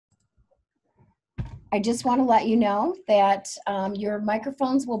I just want to let you know that your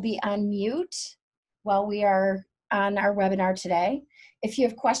microphones will be on mute while we are on our webinar today. If you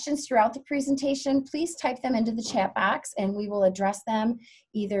have questions throughout the presentation, please type them into the chat box and we will address them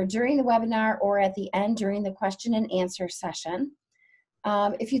either during the webinar or at the end during the question and answer session.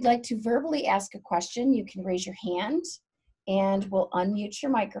 If you'd like to verbally ask a question, you can raise your hand and we'll unmute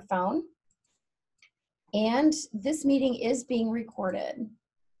your microphone. And this meeting is being recorded.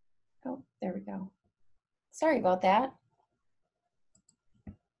 Oh, there we go. Sorry about that.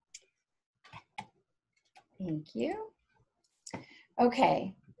 Thank you.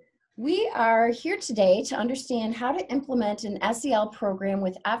 Okay, we are here today to understand how to implement an SEL program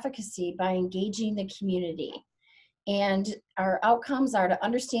with efficacy by engaging the community. And our outcomes are to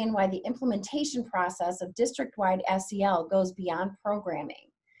understand why the implementation process of district-wide SEL goes beyond programming.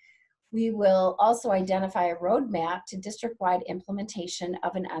 We will also identify a roadmap to district-wide implementation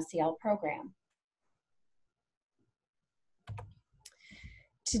of an SEL program.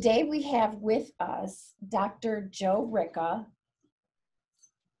 Today we have with us Dr. Joe Ricca.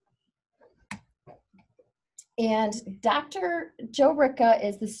 And Dr. Joe Ricca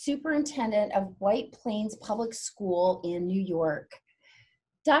is the superintendent of White Plains Public School in New York.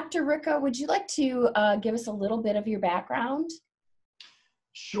 Dr. Ricca, would you like to give us a little bit of your background?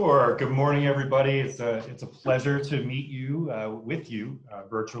 Sure. Good morning, everybody. It's a pleasure to meet you, with you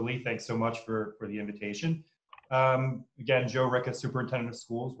virtually. Thanks so much for the invitation. Again, Joe Ricca, Superintendent of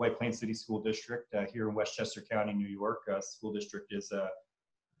Schools, White Plains City School District here in Westchester County, New York. School district is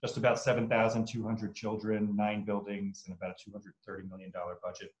just about 7,200 children, 9 buildings, and about a $230 million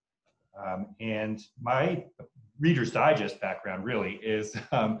budget. And my Reader's Digest background really is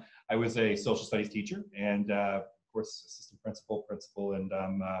I was a social studies teacher and of course assistant principal, and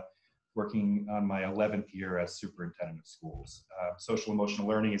I'm working on my 11th year as superintendent of schools. Social emotional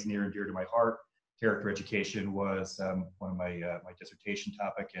learning is near and dear to my heart. Character education was one of my dissertation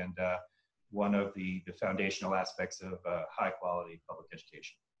topic and one of the foundational aspects of high quality public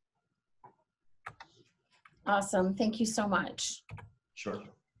education. Awesome, thank you so much. Sure.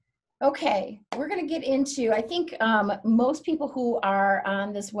 Okay, we're going to get into, I think most people who are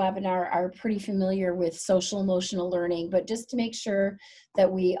on this webinar are pretty familiar with social emotional learning, but just to make sure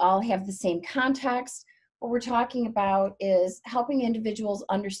that we all have the same context, what we're talking about is helping individuals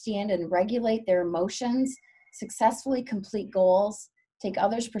understand and regulate their emotions, successfully complete goals, take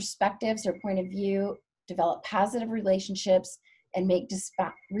others' perspectives or point of view, develop positive relationships, and make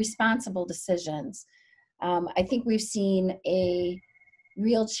responsible decisions. I think we've seen a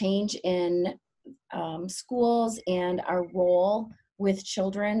real change in schools and our role with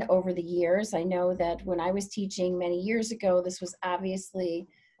children over the years. I know that when I was teaching many years ago, this was obviously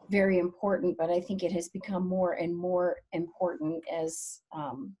very important, but I think it has become more and more important as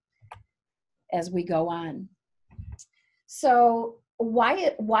we go on. So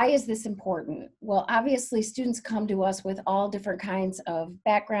why is this important? Well, obviously students come to us with all different kinds of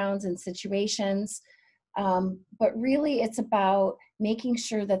backgrounds and situations, but really it's about making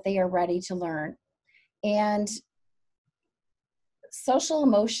sure that they are ready to learn. And social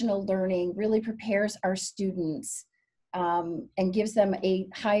emotional learning really prepares our students and gives them a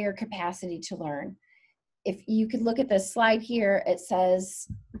higher capacity to learn. If you could look at this slide here, it says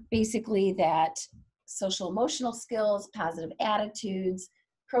basically that social emotional skills, positive attitudes,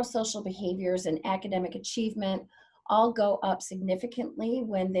 pro-social behaviors, and academic achievement all go up significantly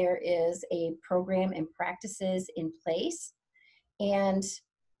when there is a program and practices in place. And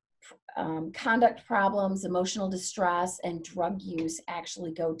conduct problems, emotional distress, and drug use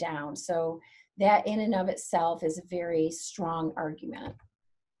actually go down. So that in and of itself is a very strong argument.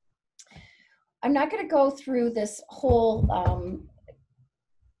 I'm not going to go through this whole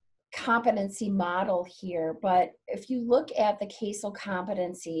competency model here, but if you look at the CASEL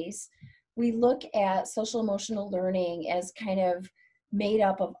competencies, we look at social emotional learning as kind of made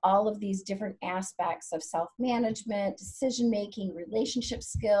up of all of these different aspects of self-management, decision-making, relationship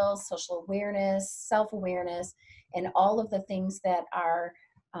skills, social awareness, self-awareness, and all of the things that are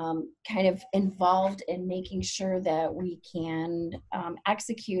kind of involved in making sure that we can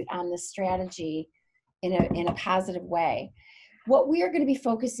execute on this strategy in a positive way. What we are going to be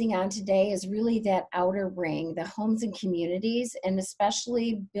focusing on today is really that outer ring, the homes and communities, and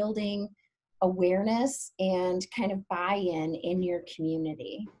especially building awareness and kind of buy-in in your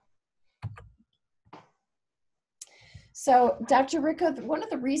community. So Dr. Ricca, one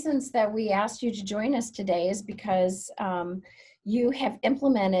of the reasons that we asked you to join us today is because you have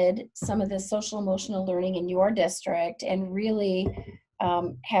implemented some of the social emotional learning in your district and really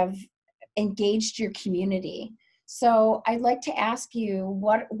have engaged your community. So I'd like to ask you,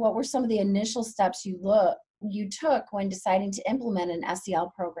 what were some of the initial steps you took when deciding to implement an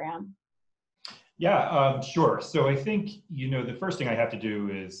SEL program? Yeah, sure. So I think, the first thing I have to do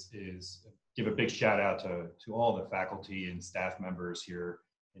is give a big shout out to all the faculty and staff members here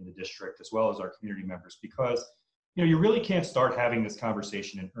in the district, as well as our community members, because, you really can't start having this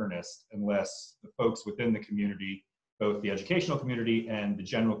conversation in earnest unless the folks within the community, both the educational community and the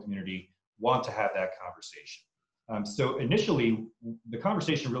general community, want to have that conversation. So initially, the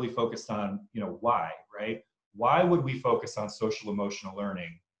conversation really focused on, why, right? Why would we focus on social emotional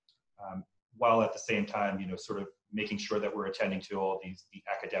learning? While at the same time, sort of making sure that we're attending to all the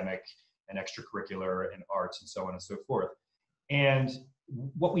academic and extracurricular and arts and so on and so forth. And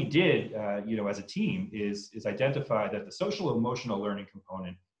what we did, as a team is identify that the social emotional learning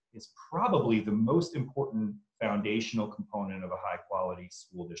component is probably the most important foundational component of a high quality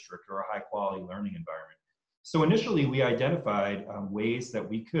school district or a high quality learning environment. So initially we identified ways that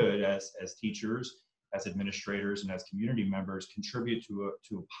we could, as teachers, as administrators, and as community members, contribute to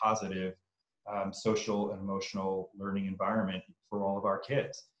a positive social and emotional learning environment for all of our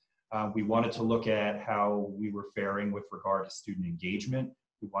kids. We wanted to look at how we were faring with regard to student engagement.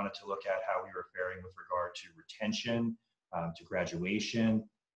 We wanted to look at how we were faring with regard to retention, to graduation,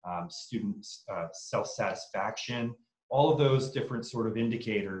 student self-satisfaction, all of those different sort of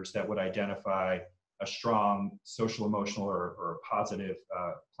indicators that would identify a strong social, emotional, or a positive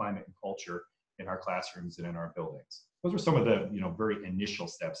climate and culture in our classrooms and in our buildings. Those were some of the very initial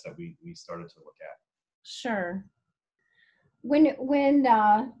steps that we started to look at. Sure. When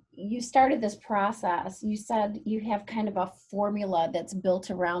you started this process, you said you have kind of a formula that's built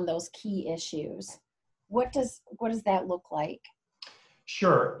around those key issues. What does that look like?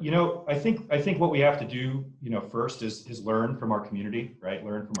 Sure. I think what we have to do, first is learn from our community, right?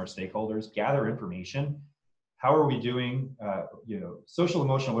 Learn from our stakeholders, gather information. How are we doing? Social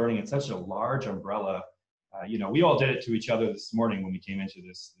emotional learning, it's such a large umbrella. We all did it to each other this morning when we came into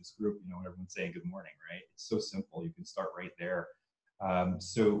this group, everyone's saying good morning, right? It's so simple. You can start right there.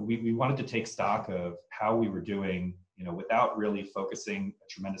 So we wanted to take stock of how we were doing, without really focusing a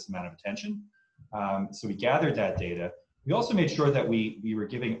tremendous amount of attention. So we gathered that data. We also made sure that we were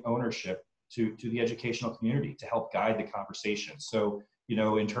giving ownership to the educational community to help guide the conversation. So,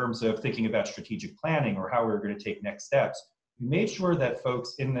 in terms of thinking about strategic planning or how we were going to take next steps, we made sure that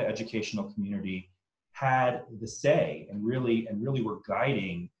folks in the educational community had the say and really were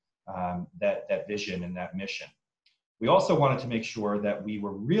guiding that vision and that mission. We also wanted to make sure that we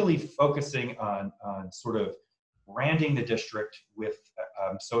were really focusing on sort of branding the district with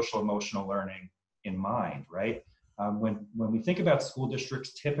social emotional learning in mind, right? When we think about school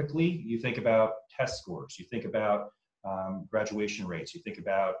districts, typically you think about test scores, you think about graduation rates, you think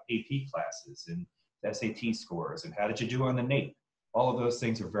about AP classes and SAT scores and how did you do on the NAEP. All of those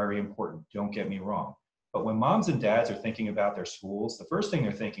things are very important, don't get me wrong. But when moms and dads are thinking about their schools, the first thing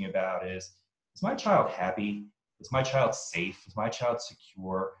they're thinking about is my child happy? Is my child safe? Is my child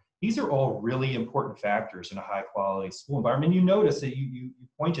secure? These are all really important factors in a high quality school environment. You notice that you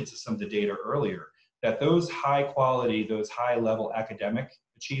pointed to some of the data earlier, that those high quality, those high level academic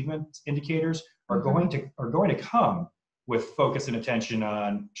achievement indicators are going to come with focus and attention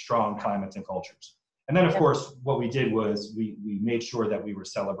on strong climates and cultures. And then of course, what we did was we made sure that we were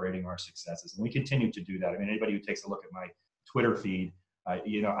celebrating our successes, and we continue to do that. I mean, anybody who takes a look at my Twitter feed,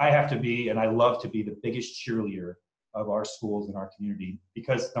 I have to be, and I love to be, the biggest cheerleader of our schools and our community,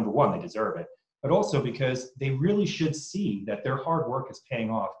 because number one, they deserve it, but also because they really should see that their hard work is paying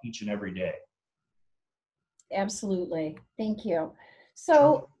off each and every day. Absolutely. Thank you.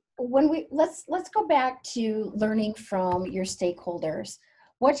 So when let's go back to learning from your stakeholders.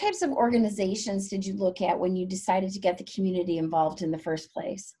 What types of organizations did you look at when you decided to get the community involved in the first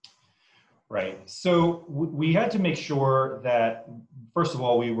place? Right. So we had to make sure that, first of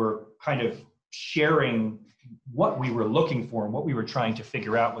all, we were kind of sharing what we were looking for and what we were trying to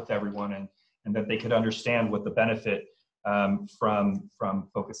figure out with everyone, and that they could understand what the benefit from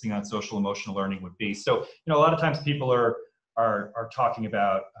focusing on social emotional learning would be. So, a lot of times people are talking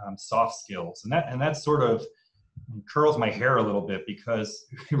about soft skills, and that sort of curls my hair a little bit, because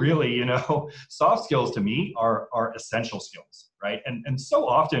really, soft skills to me are essential skills, right? And so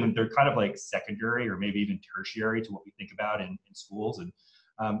often they're kind of like secondary or maybe even tertiary to what we think about in schools, and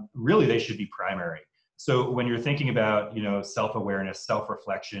really they should be primary. So when you're thinking about, self-awareness,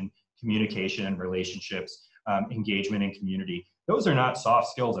 self-reflection, communication and relationships, engagement and community, those are not soft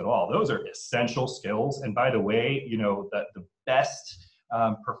skills at all. Those are essential skills. And by the way, the best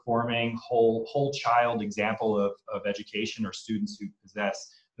performing whole child example of education are students who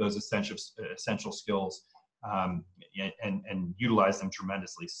possess those essential skills and utilize them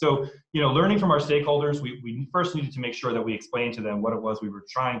tremendously. So, learning from our stakeholders, we first needed to make sure that we explained to them what it was we were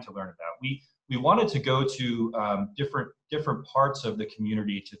trying to learn about. We wanted to go to different parts of the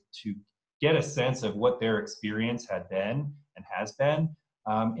community to get a sense of what their experience had been and has been.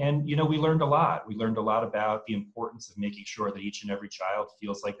 We learned a lot. We learned a lot about the importance of making sure that each and every child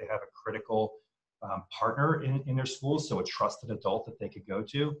feels like they have a critical partner in their schools, so a trusted adult that they could go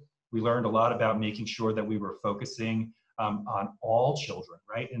to. We learned a lot about making sure that we were focusing on all children,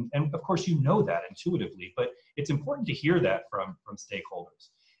 right? And of course, that intuitively, but it's important to hear that from stakeholders.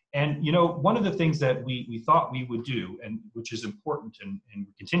 And one of the things that we thought we would do, and which is important and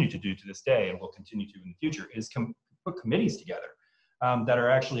we continue to do to this day and will continue to in the future, is put committees together that are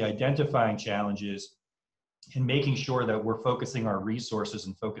actually identifying challenges and making sure that we're focusing our resources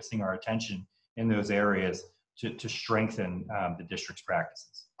and focusing our attention in those areas to strengthen the district's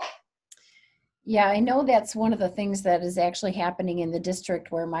practices. Yeah, I know that's one of the things that is actually happening in the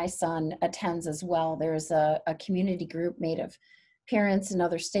district where my son attends as well. There's a community group made of parents and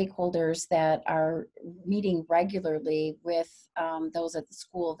other stakeholders that are meeting regularly with those at the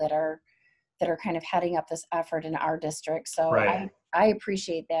school that are kind of heading up this effort in our district. So right. I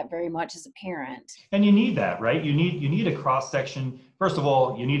appreciate that very much as a parent. And you need that, right? You need a cross section. First of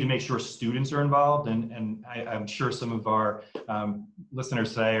all, you need to make sure students are involved, and I'm sure some of our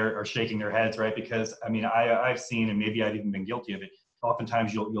listeners today are shaking their heads, right? Because I've seen, and maybe I've even been guilty of it.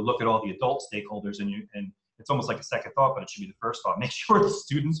 Oftentimes, you'll look at all the adult stakeholders, and it's almost like a second thought, but it should be the first thought. Make sure the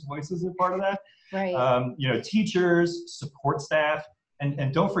students' voices are part of that. Right. Teachers, support staff,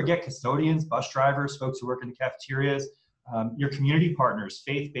 and don't forget custodians, bus drivers, folks who work in the cafeterias, your community partners,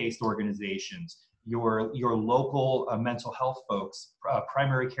 faith-based organizations, your local mental health folks,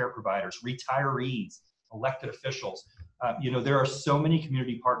 primary care providers, retirees, elected officials. There are so many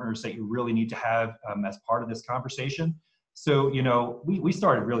community partners that you really need to have as part of this conversation. So, we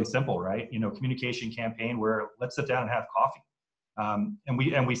started really simple, right? Communication campaign where let's sit down and have coffee.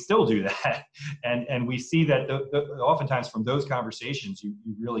 And we still do that. And we see that oftentimes from those conversations, you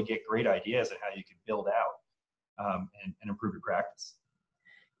really get great ideas on how you can build out and improve your practice.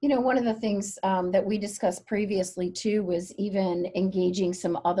 One of the things that we discussed previously too was even engaging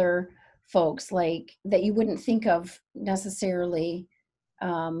some other folks like that you wouldn't think of necessarily,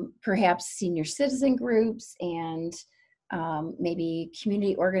 perhaps senior citizen groups and maybe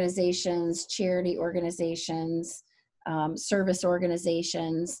community organizations, charity organizations, service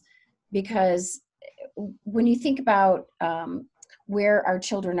organizations, because when you think about where our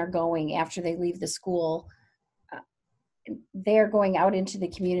children are going after they leave the school, they're going out into the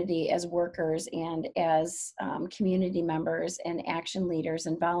community as workers and as community members and action leaders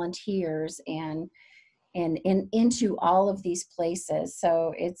and volunteers and into all of these places.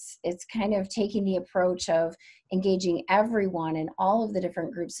 So it's kind of taking the approach of engaging everyone in all of the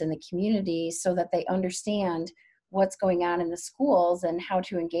different groups in the community so that they understand what's going on in the schools and how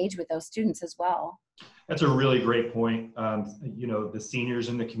to engage with those students as well. That's a really great point. The seniors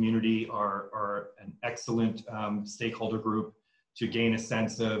in the community are an excellent stakeholder group to gain a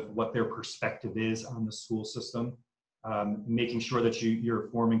sense of what their perspective is on the school system. Making sure that you're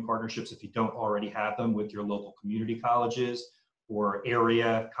forming partnerships, if you don't already have them, with your local community colleges or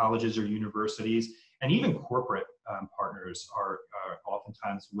area colleges or universities, and even corporate partners are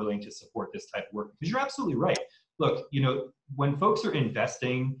oftentimes willing to support this type of work. Because you're absolutely right. Look, when folks are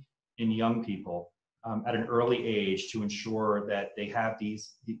investing in young people at an early age to ensure that they have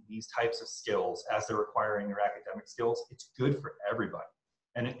these types of skills as they're acquiring their academic skills, it's good for everybody.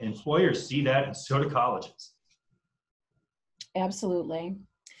 And employers see that, and so do colleges. Absolutely.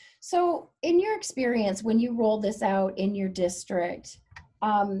 So in your experience, when you rolled this out in your district,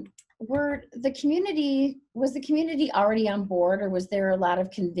 was the community already on board, or was there a lot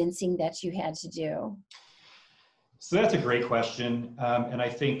of convincing that you had to do? So that's a great question. And I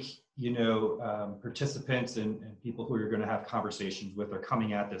think, participants and people who you're going to have conversations with are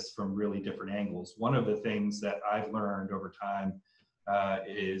coming at this from really different angles. One of the things that I've learned over time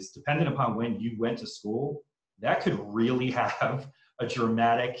is, dependent upon when you went to school, that could really have a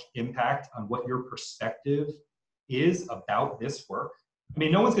dramatic impact on what your perspective is about this work. I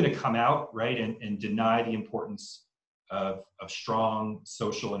mean, no one's going to come out, right, and deny the importance of strong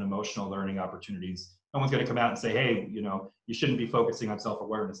social and emotional learning opportunities. No one's going to come out and say, hey, you shouldn't be focusing on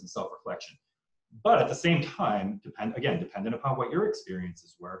self-awareness and self-reflection. But at the same time, dependent upon what your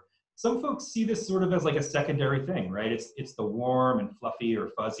experiences were, some folks see this sort of as like a secondary thing, right? It's the warm and fluffy or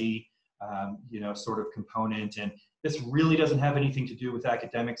fuzzy sort of component. And this really doesn't have anything to do with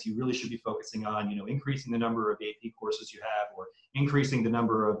academics. You really should be focusing on, increasing the number of AP courses you have, or increasing the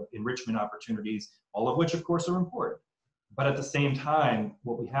number of enrichment opportunities, all of which, of course, are important. But at the same time,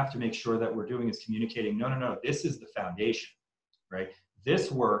 what we have to make sure that we're doing is communicating, no, this is the foundation, right?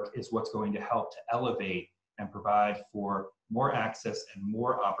 This work is what's going to help to elevate and provide for more access and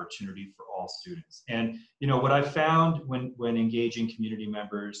more opportunity for all students. And what I've found when engaging community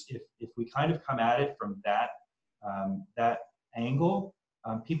members, if we kind of come at it from that angle,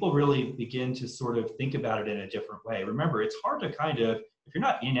 people really begin to sort of think about it in a different way. Remember, it's hard to if you're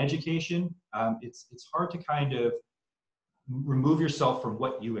not in education, it's hard to kind of remove yourself from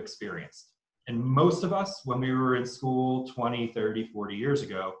what you experienced. And most of us, when we were in school 20, 30, 40 years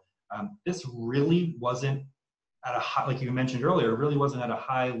ago, this really wasn't at a high, like you mentioned earlier, really wasn't at a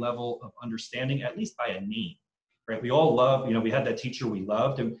high level of understanding, at least by a name, right? We all love, we had that teacher we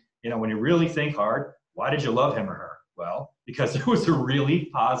loved. And, when you really think hard, why did you love him or her? Well, because there was a really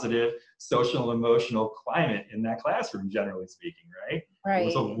positive social and emotional climate in that classroom, generally speaking, right? Right. It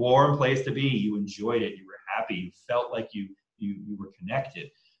was a warm place to be. You enjoyed it. You were happy. You felt like you were connected.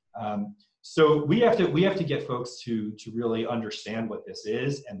 So we have to get folks to really understand what this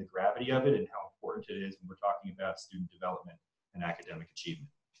is and the gravity of it and how important it is when we're talking about student development and academic achievement.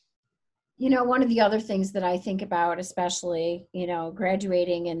 One of the other things that I think about, especially,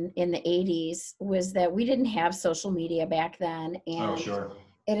 graduating in the 80s, was that we didn't have social media back then. And oh, sure.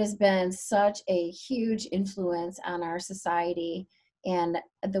 It has been such a huge influence on our society, and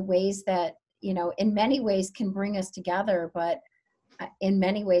the ways that, in many ways can bring us together, but in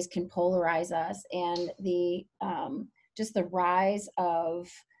many ways can polarize us. And the just the rise of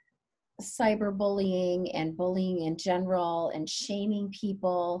cyberbullying and bullying in general and shaming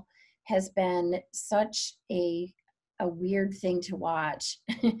people has been such a weird thing to watch,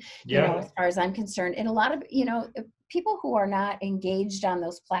 as far as I'm concerned. And a lot of, people who are not engaged on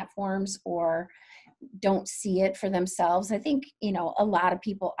those platforms or don't see it for themselves. I think, a lot of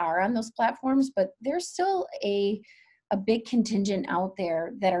people are on those platforms, but there's still a big contingent out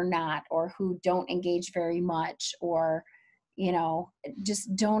there that are not, or who don't engage very much, or,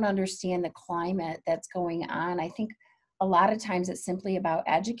 just don't understand the climate that's going on. I think a lot of times it's simply about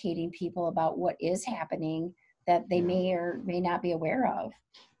educating people about what is happening that they may or may not be aware of.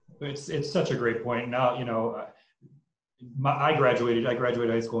 It's such a great point. Now, I graduated high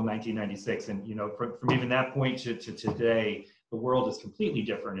school in 1996, and from even that point to today, the world is completely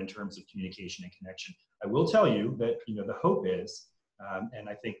different in terms of communication and connection. I will tell you that the hope is, and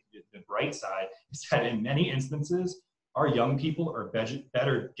I think the bright side is that in many instances, our young people are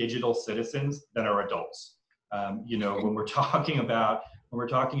better digital citizens than our adults. When we're talking about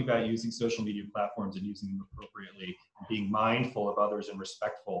using social media platforms and using them appropriately and being mindful of others and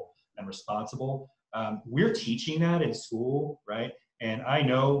respectful and responsible, we're teaching that in school, right? And I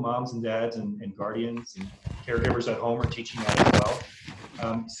know moms and dads and guardians and caregivers at home are teaching that as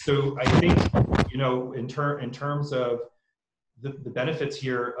well. So I think, in terms of the benefits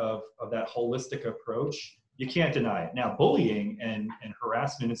here of that holistic approach, you can't deny it. Now, bullying and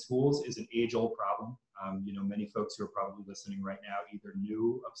harassment in schools is an age-old problem. Many folks who are probably listening right now either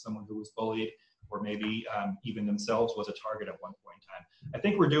knew of someone who was bullied, or maybe even themselves was a target at one point in time. I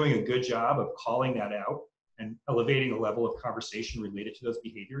think we're doing a good job of calling that out and elevating the level of conversation related to those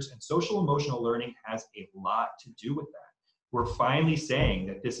behaviors. And social emotional learning has a lot to do with that. We're finally saying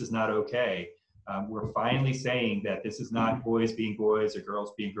that this is not okay. We're finally saying that this is not boys being boys or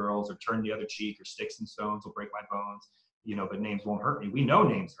girls being girls, or turn the other cheek, or sticks and stones will break my bones, but names won't hurt me. We know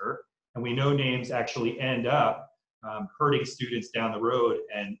names hurt, and we know names actually end up hurting students down the road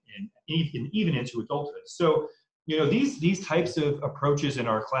and even into adulthood. So, these types of approaches in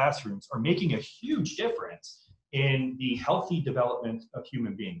our classrooms are making a huge difference in the healthy development of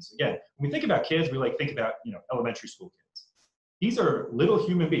human beings. Again, when we think about kids, we think about, elementary school kids. These are little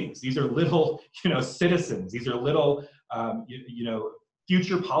human beings. These are little, citizens. These are little,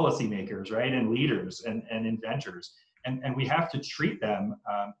 future policymakers, right? And leaders and inventors. And we have to treat them,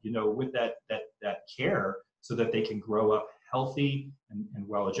 with that care, so that they can grow up healthy and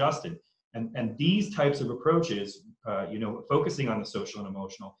well-adjusted. And these types of approaches, focusing on the social and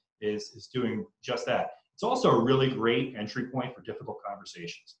emotional is doing just that. It's also a really great entry point for difficult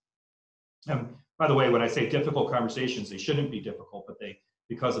conversations. By the way, when I say difficult conversations, they shouldn't be difficult, but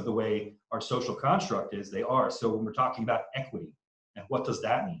because of the way our social construct is, they are. So when we're talking about equity, and what does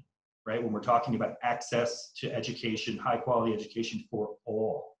that mean, right? When we're talking about access to education, high quality education for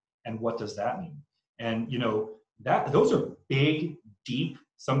all, and what does that mean? And those are big, deep,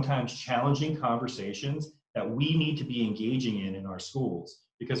 sometimes challenging conversations that we need to be engaging in our schools,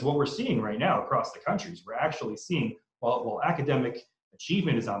 Because what we're seeing right now across the country is we're actually seeing, while academic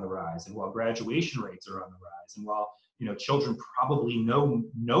achievement is on the rise, and while graduation rates are on the rise, and while children probably know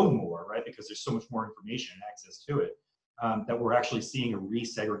more, right, because there's so much more information and access to it, that we're actually seeing a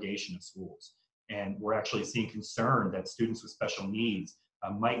resegregation of schools. And we're actually seeing concern that students with special needs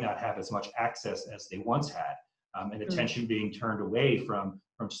might not have as much access as they once had, and attention being turned away from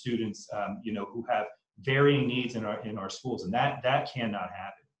students who have varying needs in our schools, and that cannot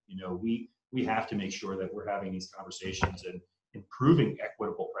happen. We have to make sure that we're having these conversations and improving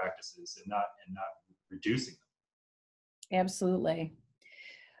equitable practices and not reducing them. Absolutely.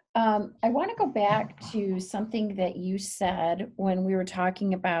 I want to go back to something that you said when we were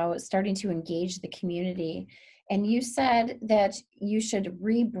talking about starting to engage the community. And you said that you should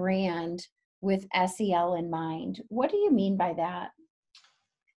rebrand with SEL in mind. What do you mean by that?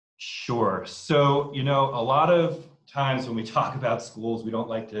 Sure. So, a lot of times when we talk about schools, we don't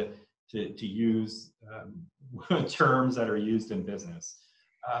like to use terms that are used in business.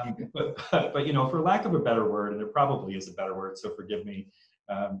 But for lack of a better word, and there probably is a better word, so forgive me,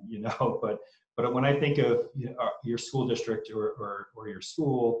 but when I think of your school district or your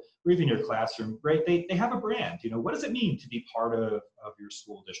school, or even your classroom, right, they have a brand. What does it mean to be part of your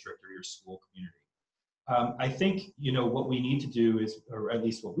school district or your school community? I think, what we need to do is, or at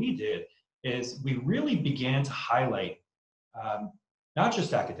least what we did, is we really began to highlight not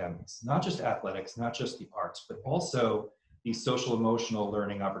just academics, not just athletics, not just the arts, but also these social emotional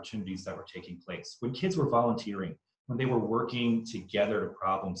learning opportunities that were taking place. When kids were volunteering, when they were working together to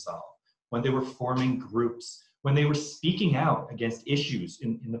problem solve, when they were forming groups, when they were speaking out against issues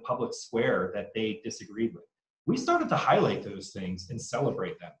in the public square that they disagreed with. We started to highlight those things and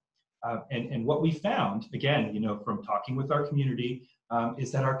celebrate them. And what we found, again, from talking with our community,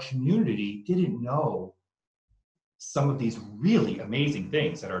 is that our community didn't know some of these really amazing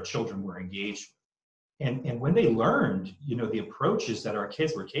things that our children were engaged with. And when they learned, the approaches that our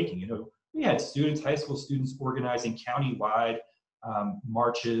kids were taking, we had students, high school students, organizing county-wide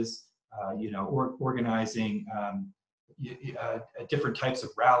marches, or organizing different types of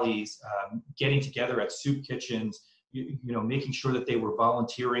rallies, getting together at soup kitchens, making sure that they were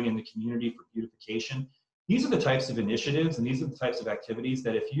volunteering in the community for beautification. These are the types of initiatives and these are the types of activities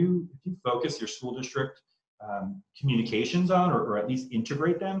that if you focus your school district communications on, or at least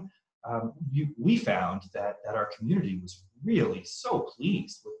integrate them, we found that our community was really so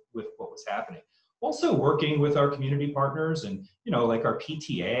pleased with what was happening. Also working with our community partners and, like our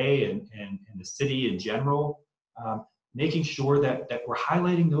PTA and the city in general, making sure that we're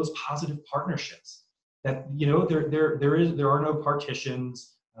highlighting those positive partnerships. That, there are no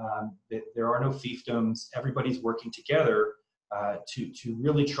partitions, there are no fiefdoms. Everybody's working together to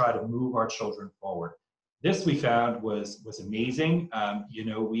really try to move our children forward. This we found was amazing.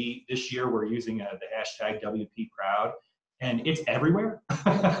 This year we're using the hashtag WPProud, and it's everywhere.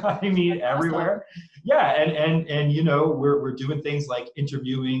 I mean, everywhere. Yeah, and we're doing things like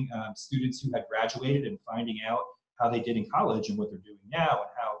interviewing students who had graduated and finding out how they did in college and what they're doing now, and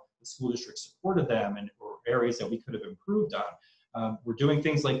how the school district supported them, or areas that we could have improved on. We're doing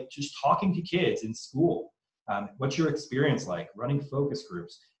things like just talking to kids in school. What's your experience like? Running focus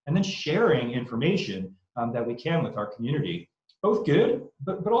groups, and then sharing information that we can with our community, both good,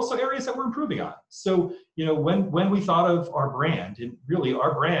 but also areas that we're improving on. So, when we thought of our brand, and really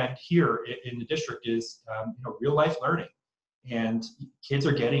our brand here in the district is, real life learning, and kids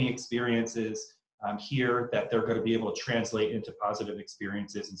are getting experiences here that they're going to be able to translate into positive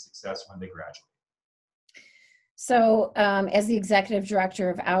experiences and success when they graduate. So as the executive director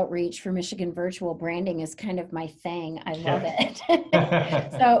of outreach for Michigan Virtual, branding is kind of my thing. I love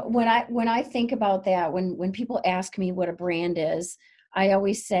it. So when I think about that, when people ask me what a brand is, I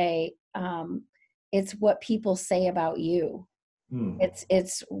always say it's what people say about you.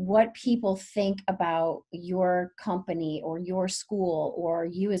 It's what people think about your company or your school or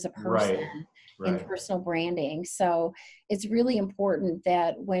you as a person. Right. In personal branding. So it's really important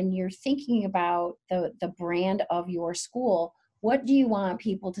that when you're thinking about the brand of your school, what do you want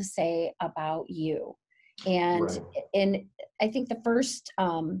people to say about you? And I think the first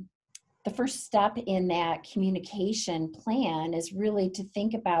step in that communication plan is really to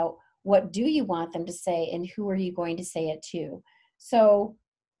think about what do you want them to say and who are you going to say it to. So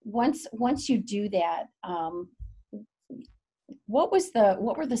once you do that, what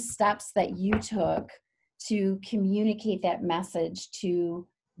were the steps that you took to communicate that message to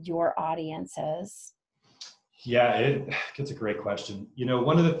your audiences? Yeah, it's a great question.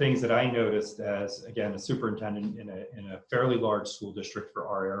 One of the things that I noticed as, again, a superintendent in a fairly large school district for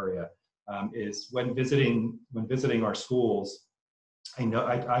our area, is when visiting our schools,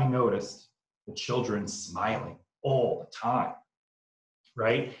 I noticed the children smiling all the time,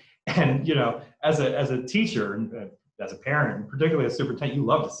 right? And as a teacher and as a parent, and particularly as a superintendent, you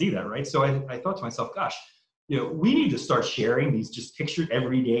love to see that, right? So I thought to myself, gosh, we need to start sharing these just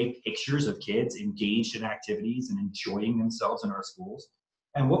everyday pictures of kids engaged in activities and enjoying themselves in our schools.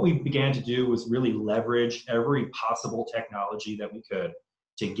 And what we began to do was really leverage every possible technology that we could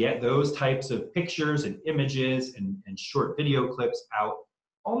to get those types of pictures and images and short video clips out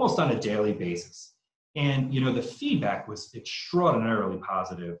almost on a daily basis. And the feedback was extraordinarily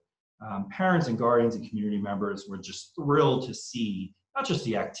positive. Parents and guardians and community members were just thrilled to see not just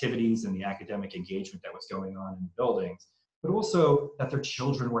the activities and the academic engagement that was going on in the buildings, but also that their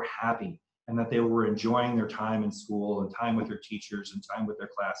children were happy and that they were enjoying their time in school and time with their teachers and time with their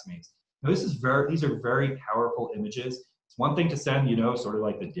classmates. Now, these are very powerful images. It's one thing to send, sort of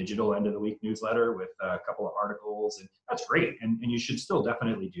like the digital end of the week newsletter with a couple of articles, and that's great, and you should still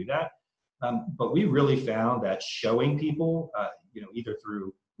definitely do that. But we really found that showing people, either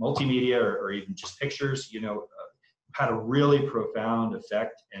through multimedia or even just pictures, had a really profound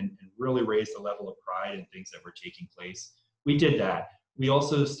effect and really raised the level of pride in things that were taking place. We did that. We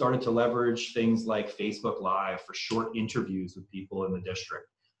also started to leverage things like Facebook Live for short interviews with people in the district.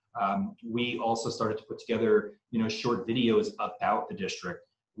 We also started to put together, short videos about the district.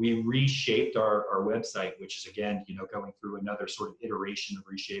 We reshaped our website, which is again, going through another sort of iteration of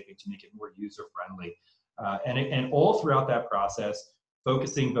reshaping to make it more user-friendly. And all throughout that process,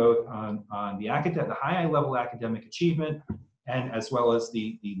 focusing both on the high-level academic achievement and as well as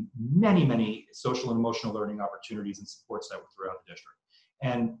the many, many social and emotional learning opportunities and supports that were throughout the district.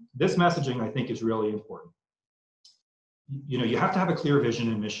 And this messaging, I think, is really important. You have to have a clear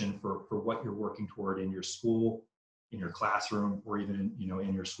vision and mission for what you're working toward in your school, in your classroom, or even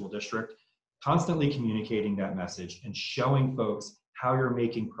in your school district. Constantly communicating that message and showing folks how you're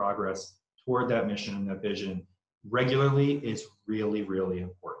making progress toward that mission and that vision regularly is really, really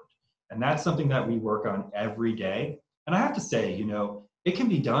important. And that's something that we work on every day. And I have to say, it can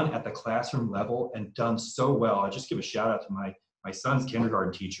be done at the classroom level and done so well. I just give a shout out to my son's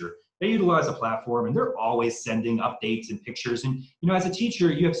kindergarten teacher. They utilize a platform and they're always sending updates and pictures. And, as a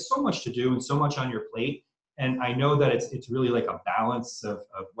teacher, you have so much to do and so much on your plate. And I know that it's really like a balance of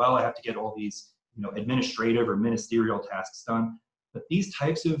well, I have to get all these, administrative or ministerial tasks done. But these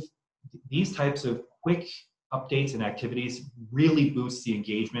types of quick updates and activities really boost the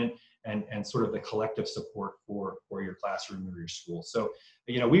engagement and sort of the collective support for your classroom or your school. So,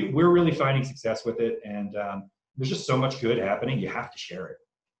 we're really finding success with it, and there's just so much good happening. You have to share it.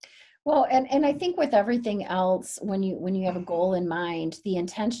 Well, and I think with everything else, when you have a goal in mind, the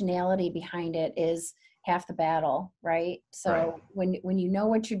intentionality behind it is half the battle, right? So right. When you know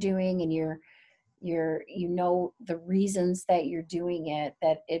what you're doing and you know the reasons that you're doing it,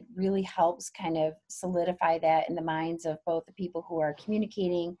 that it really helps kind of solidify that in the minds of both the people who are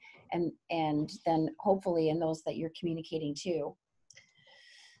communicating and then hopefully in those that you're communicating to.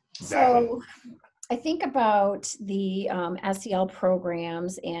 Exactly. So I think about the SEL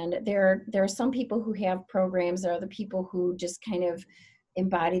programs, and there are some people who have programs. There are the people who just kind of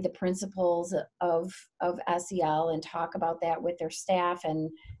embody the principles of SEL and talk about that with their staff and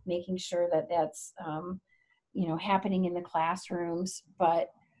making sure that that's happening in the classrooms.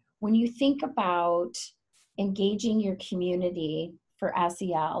 But when you think about engaging your community for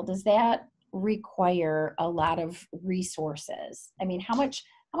SEL, does that require a lot of resources? I mean, how much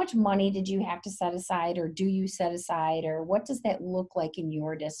money did you have to set aside, or do you set aside, or what does that look like in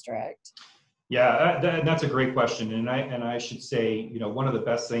your district? Yeah, that's a great question. And I should say, one of the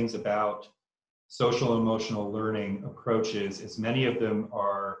best things about social and emotional learning approaches is many of them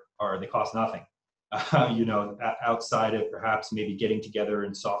they cost nothing. Outside of perhaps maybe getting together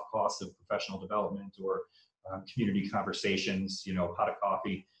in soft costs of professional development or community conversations, a pot of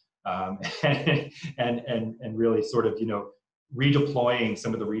coffee, and really sort of, redeploying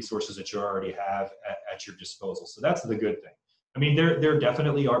some of the resources that you already have at your disposal. So that's the good thing. I mean, there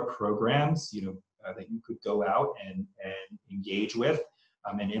definitely are programs, that you could go out and engage with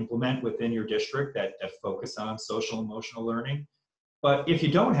and implement within your district that focus on social emotional learning. But if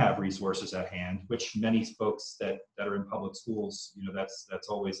you don't have resources at hand, which many folks that are in public schools, that's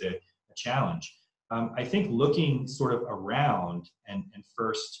always a challenge. I think looking sort of around and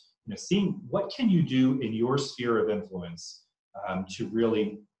first, seeing what can you do in your sphere of influence to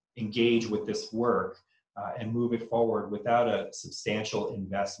really engage with this work and move it forward without a substantial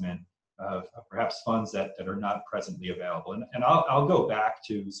investment of perhaps funds that are not presently available. And I'll go back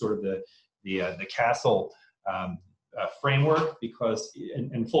to sort of the CASEL framework because,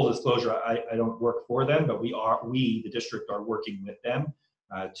 in full disclosure, I don't work for them, but we, the district, are working with them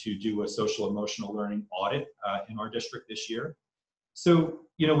to do a social emotional learning audit in our district this year. So,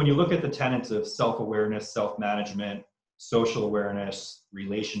 when you look at the tenets of self-awareness, self-management, social awareness,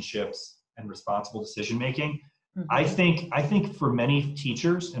 relationships, and responsible decision-making, mm-hmm. I think for many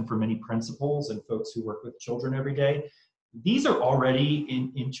teachers and for many principals and folks who work with children every day, these are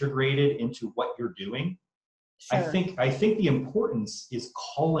already integrated into what you're doing. Sure. I think the importance is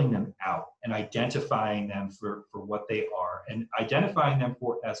calling them out and identifying them for what they are, and identifying them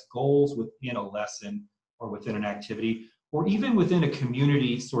as goals within a lesson or within an activity or even within a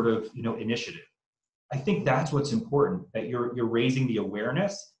community sort of initiative. I think that's what's important, that you're raising the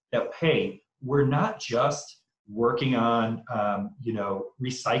awareness that, hey, we're not just working on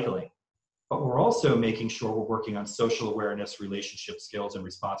recycling, but we're also making sure we're working on social awareness, relationship skills, and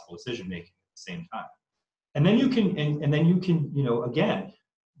responsible decision making at the same time. And then you can, again,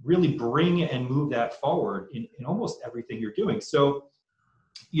 really bring and move that forward in almost everything you're doing. So,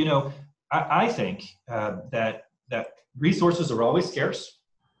 I think that resources are always scarce.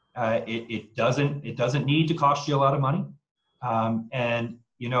 It doesn't need to cost you a lot of money. And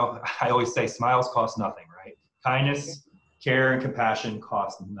I always say smiles cost nothing, right? Kindness, care, and compassion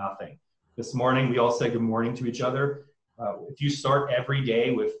cost nothing. This morning, we all said good morning to each other. If you start every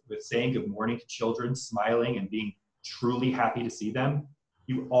day with saying good morning to children, smiling and being truly happy to see them,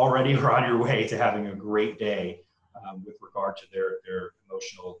 you already are on your way to having a great day with regard to their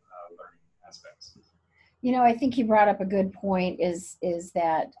emotional learning aspects. I think you brought up a good point is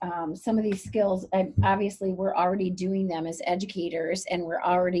that some of these skills, obviously we're already doing them as educators, and we're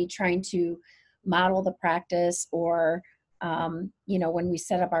already trying to model the practice, or when we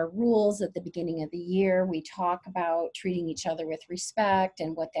set up our rules at the beginning of the year, we talk about treating each other with respect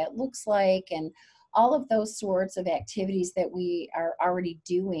and what that looks like, and all of those sorts of activities that we are already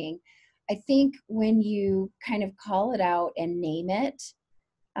doing. I think when you kind of call it out and name it,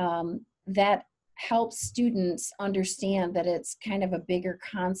 that helps students understand that it's kind of a bigger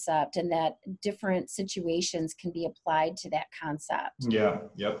concept and that different situations can be applied to that concept. Yeah,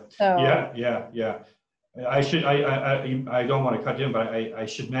 yep. So, yeah. I don't want to cut you in, but I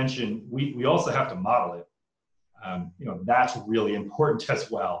should mention we also have to model it. That's really important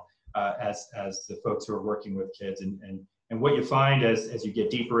as well as the folks who are working with kids. And what you find as you get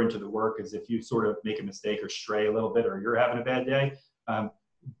deeper into the work is if you sort of make a mistake or stray a little bit, or you're having a bad day,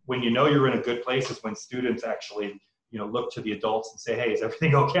 when you're in a good place is when students actually look to the adults and say, hey, is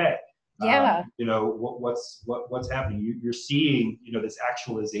everything okay? Yeah. What's happening? You're seeing this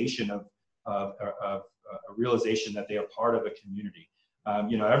actualization of a realization that they are part of a community.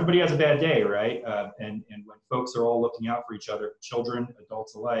 Everybody has a bad day, right? And when folks are all looking out for each other, children,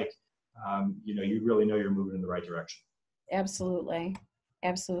 adults alike, you really know you're moving in the right direction. Absolutely.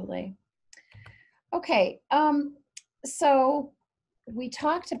 Okay. So we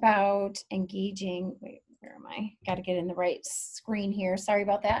talked about engaging. Wait, where am I? Got to get in the right screen here. Sorry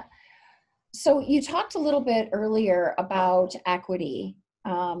about that. So you talked a little bit earlier about equity.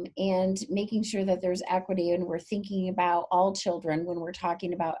 And making sure that there's equity, and we're thinking about all children when we're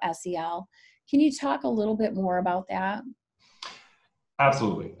talking about SEL. Can you talk a little bit more about that?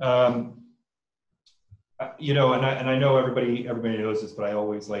 Absolutely. And I know everybody knows this, but I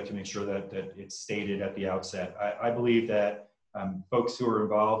always like to make sure that it's stated at the outset. I believe that folks who are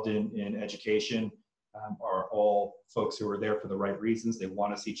involved in education are all folks who are there for the right reasons. They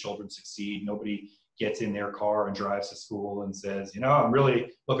want to see children succeed. Nobody gets in their car and drives to school and says, I'm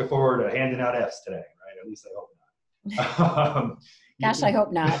really looking forward to handing out Fs today, right? At least I hope not. Gosh, I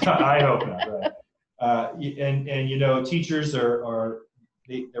hope not. I hope not, right? And teachers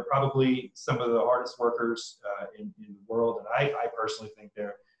they're probably some of the hardest workers in the world, and I personally think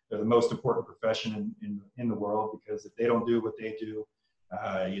they're the most important profession in the world, because if they don't do what they do,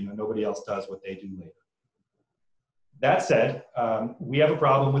 nobody else does what they do later. That said, we have a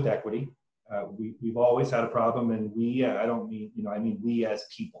problem with equity. We've always had a problem, and I don't mean, I mean we as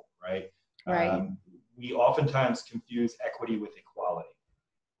people, right? Right. We oftentimes confuse equity with equality.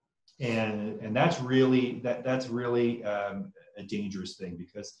 And that's really a dangerous thing,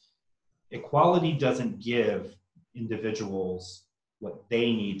 because equality doesn't give individuals what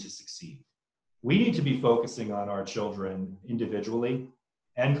they need to succeed. We need to be focusing on our children individually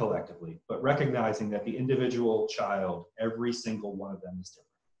and collectively, but recognizing that the individual child, every single one of them is different.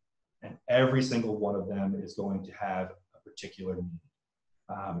 And every single one of them is going to have a particular need,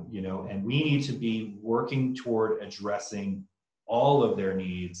 and we need to be working toward addressing all of their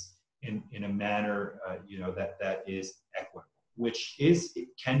needs in a manner, that is equitable, which it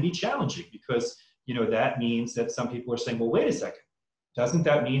can be challenging, because that means that some people are saying, well, wait a second. Doesn't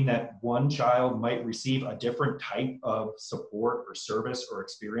that mean that one child might receive a different type of support or service or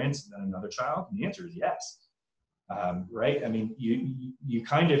experience than another child? And the answer is yes. Right? I mean, you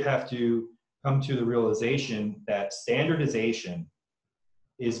kind of have to come to the realization that standardization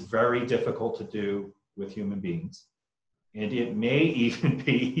is very difficult to do with human beings. And it may even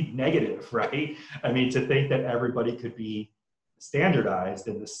be negative, right? I mean, to think that everybody could be standardized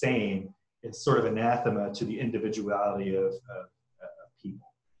and the same is sort of anathema to the individuality of people.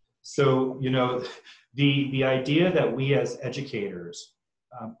 So, the idea that we as educators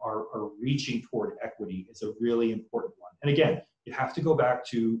are reaching toward equity is a really important one. And again, you have to go back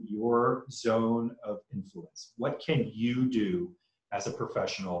to your zone of influence. What can you do as a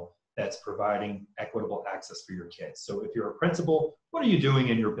professional that's providing equitable access for your kids? So if you're a principal, what are you doing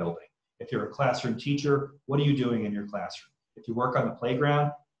in your building? If you're a classroom teacher, what are you doing in your classroom? If you work on the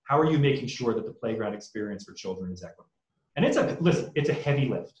playground, how are you making sure that the playground experience for children is equitable? And it's a heavy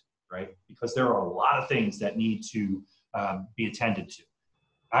lift, right? Because there are a lot of things that need to be attended to.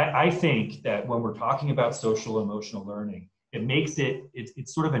 I think that when we're talking about social emotional learning, it makes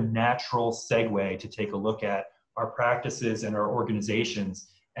it's sort of a natural segue to take a look at our practices and our organizations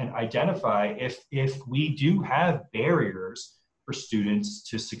and identify if we do have barriers for students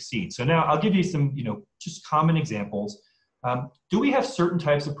to succeed. So now I'll give you some, just common examples. Do we have certain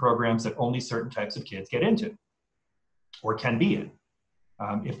types of programs that only certain types of kids get into or can be in?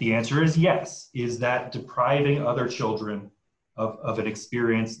 If the answer is yes, is that depriving other children of an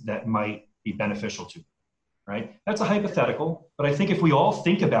experience that might be beneficial to them, right? That's a hypothetical, but I think if we all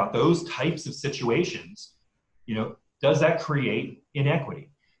think about those types of situations, does that create inequity?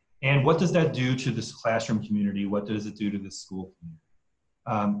 And what does that do to this classroom community? What does it do to the school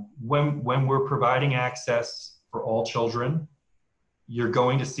community? When we're providing access for all children, you're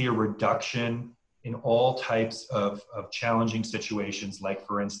going to see a reduction in all types of challenging situations, like,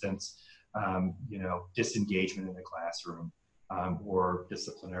 for instance, disengagement in the classroom or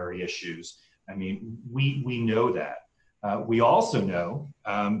disciplinary issues. I mean, we know that. We also know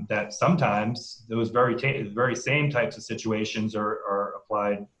that sometimes those very same types of situations are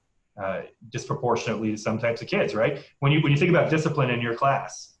applied disproportionately to some types of kids, right? When you think about discipline in your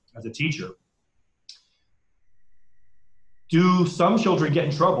class as a teacher, do some children get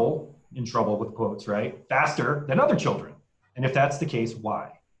in trouble with quotes, right, faster than other children? And if that's the case,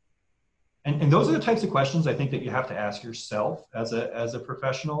 why? And those are the types of questions I think that you have to ask yourself as a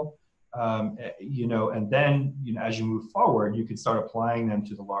professional, and then as you move forward, you can start applying them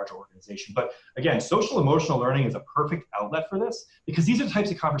to the larger organization. But again, social emotional learning is a perfect outlet for this, because these are the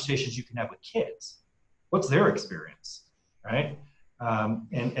types of conversations you can have with kids. What's their experience, right? And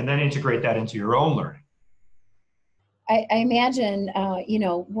then integrate that into your own learning. I imagine,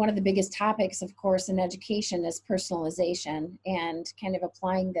 one of the biggest topics, of course, in education is personalization and kind of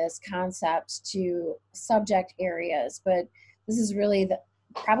applying this concept to subject areas. But this is really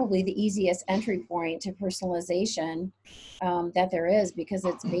probably the easiest entry point to personalization that there is, because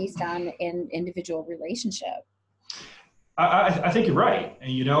it's based on an individual relationship. I think you're right,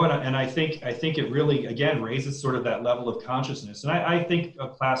 and I think it really, again, raises sort of that level of consciousness. And I think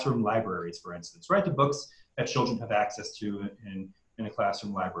of classroom libraries, for instance, right? The books that children have access to in a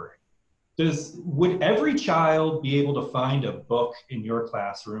classroom library. Would every child be able to find a book in your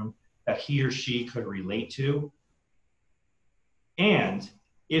classroom that he or she could relate to? And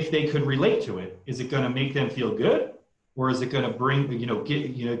if they could relate to it, is it going to make them feel good, or is it going to bring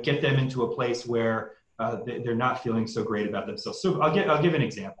get them into a place where they're not feeling so great about themselves? So I'll give an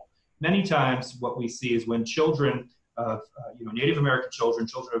example. Many times, what we see is when children of Native American children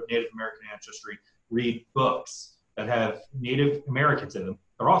of Native American ancestry read books that have Native Americans in them,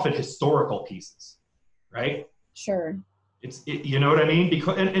 they're often historical pieces, right? Sure. You know what I mean?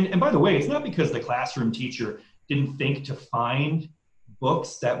 Because and by the way, it's not because the classroom teacher didn't think to find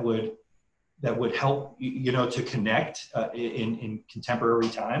books that would help to connect in contemporary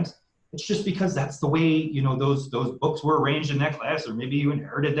times. It's just because that's the way those books were arranged in that class, or maybe you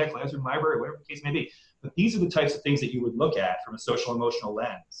inherited that classroom library, whatever the case may be. But these are the types of things that you would look at from a social emotional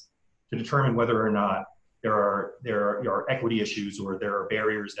lens to determine whether or not there are equity issues or there are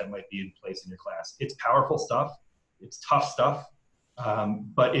barriers that might be in place in your class. It's powerful stuff. It's tough stuff.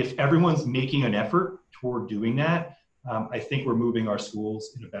 But if everyone's making an effort toward doing that, I think we're moving our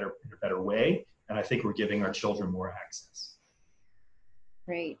schools in a better way, and I think we're giving our children more access.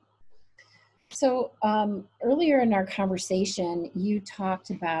 Great. So earlier in our conversation, you talked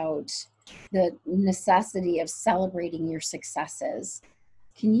about the necessity of celebrating your successes.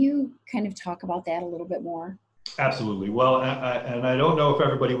 Can you kind of talk about that a little bit more? Absolutely. Well, and I don't know if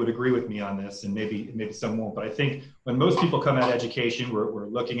everybody would agree with me on this, and maybe some won't, but I think when most people come at education, we're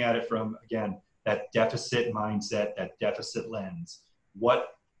looking at it from, again, that deficit mindset, that deficit lens. What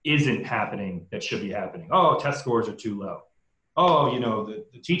isn't happening that should be happening? Oh, test scores are too low. Oh, the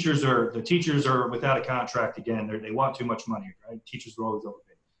teachers are without a contract again. They want too much money, right? Teachers are always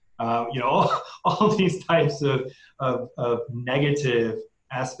overpaid. All these types of negative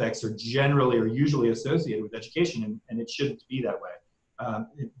aspects are generally or usually associated with education, and it shouldn't be that way.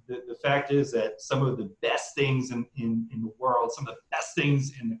 The fact is that some of the best things in the world, some of the best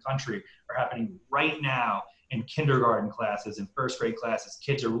things in the country are happening right now in kindergarten classes and first grade classes.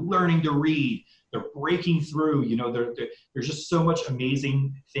 Kids are learning to read. They're breaking through. There's just so much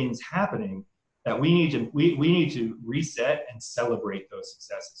amazing things happening that we need to reset and celebrate those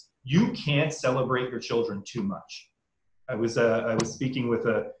successes. You can't celebrate your children too much. I was speaking with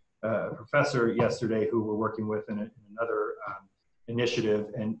a professor yesterday who we're working with in another initiative,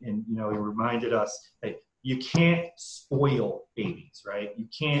 and he reminded us that you can't spoil babies, right? You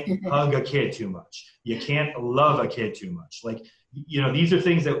can't hug a kid too much. You can't love a kid too much.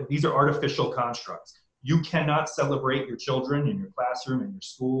 These are artificial constructs. You cannot celebrate your children in your classroom, in your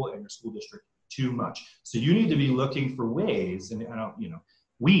school, and your school district too much. So you need to be looking for ways, and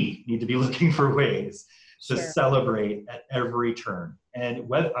we need to be looking for ways to celebrate at every turn. And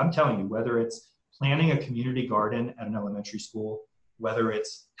I'm telling you, whether it's planting a community garden at an elementary school, whether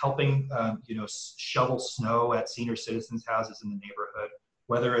it's helping shovel snow at senior citizens' houses in the neighborhood,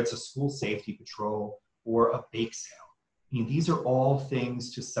 whether it's a school safety patrol or a bake sale. I mean, these are all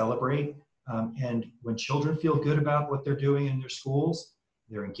things to celebrate. And when children feel good about what they're doing in their schools,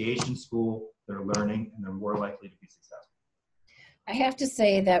 they're engaged in school, they're learning, and they're more likely to be successful. I have to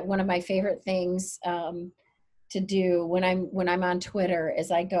say that one of my favorite things to do when I'm on Twitter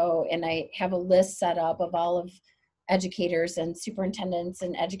is I go and I have a list set up of all of educators and superintendents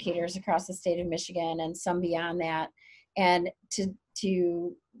and educators across the state of Michigan and some beyond that, and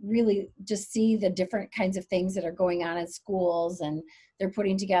to really just see the different kinds of things that are going on in schools, and they're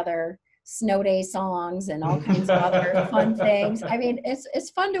putting together snow day songs and all kinds of other fun things. I mean, it's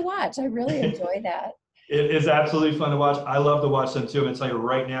fun to watch. I really enjoy that. It is absolutely fun to watch. I love to watch them too. I'm going to tell you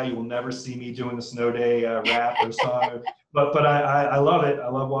right now, you will never see me doing the snow day rap or song, but I love it. I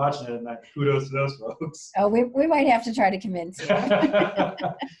love watching it, and kudos to those folks. Oh, we might have to try to convince you. I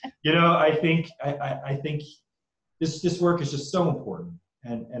think this work is just so important,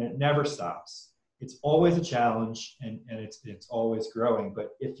 and it never stops. It's always a challenge, and it's always growing.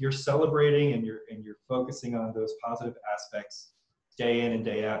 But if you're celebrating and you're focusing on those positive aspects day in and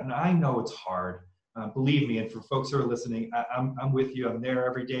day out, and I know it's hard. Believe me, and for folks who are listening, I'm with you. I'm there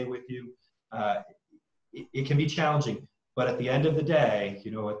every day with you. It can be challenging, but at the end of the day, at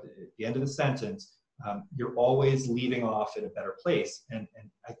the end of the sentence, you're always leaving off at a better place. And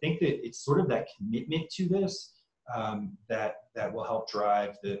I think that it's sort of that commitment to this that will help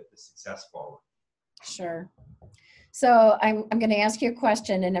drive the success forward. Sure. So I'm going to ask you a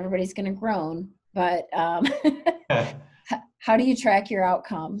question, and everybody's going to groan, but how do you track your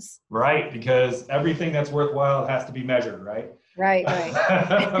outcomes? Right, because everything that's worthwhile has to be measured, right? Right.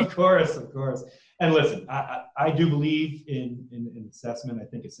 Of course. And listen, I do believe in assessment. I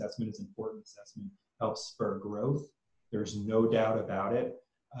think assessment is important. Assessment helps spur growth. There's no doubt about it.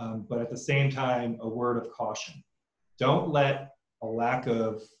 But at the same time, a word of caution. Don't let a lack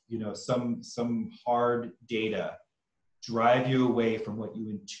of, some hard data drive you away from what you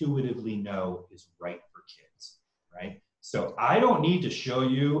intuitively know is right for kids, right? So I don't need to show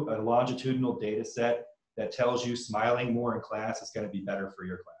you a longitudinal data set that tells you smiling more in class is going to be better for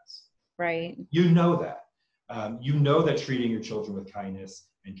your class. Right. You know that. You know that treating your children with kindness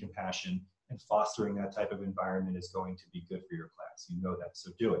and compassion and fostering that type of environment is going to be good for your class. You know that, so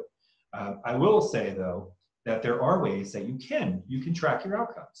do it. I will say, though, that there are ways that you can track your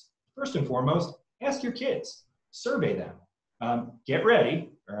outcomes. First and foremost, ask your kids. Survey them. Get ready.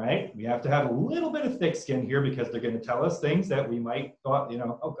 All right, we have to have a little bit of thick skin here because they're going to tell us things that we might thought,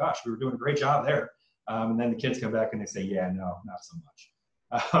 oh gosh, we were doing a great job there. And then the kids come back and they say, yeah, no, not so much.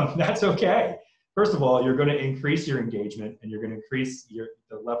 That's okay. First of all, you're going to increase your engagement, and you're going to increase the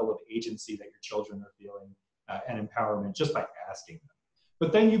level of agency that your children are feeling and empowerment just by asking them.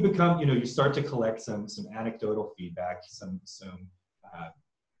 But then you become, you start to collect some anecdotal feedback, some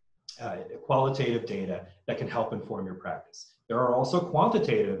qualitative data that can help inform your practice. There are also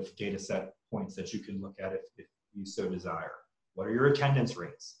quantitative data set points that you can look at if you so desire. What are your attendance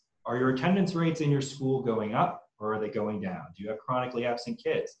rates? Are your attendance rates in your school going up, or are they going down? Do you have chronically absent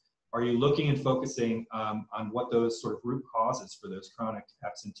kids? Are you looking and focusing on what those sort of root causes for those chronic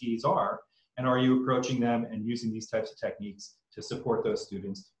absentees are, And are you approaching them and using these types of techniques to support those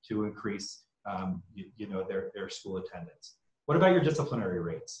students to increase their school attendance? What about your disciplinary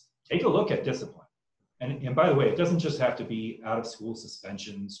rates? Take a look at discipline. And by the way, it doesn't just have to be out of school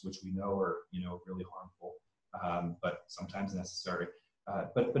suspensions, which we know are really harmful, but sometimes necessary.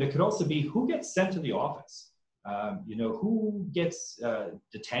 But it could also be who gets sent to the office, who gets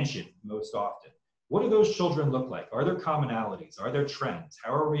detention most often. What do those children look like? Are there commonalities? Are there trends?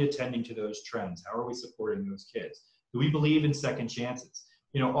 How are we attending to those trends? How are we supporting those kids? Do we believe in second chances?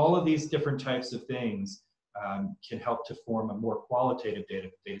 All of these different types of things can help to form a more qualitative data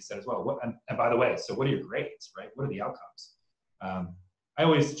set as well. And by the way, so what are your grades, right? What are the outcomes? I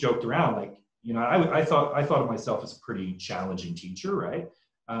always joked around, like, I thought of myself as a pretty challenging teacher, right?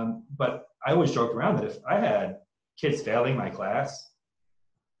 But I always joked around that if I had kids failing my class,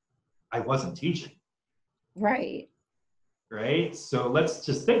 I wasn't teaching. Right. Right. So let's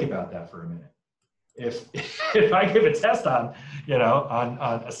just think about that for a minute. If I give a test on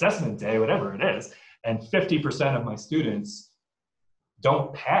assessment day, whatever it is, and 50% of my students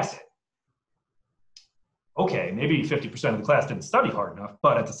don't pass it. Okay, maybe 50% of the class didn't study hard enough,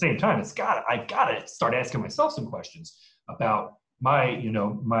 but at the same time, I've got to start asking myself some questions about my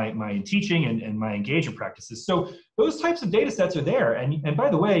teaching and my engagement practices. So those types of data sets are there. And by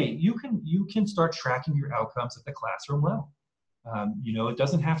the way, you can start tracking your outcomes at the classroom level. It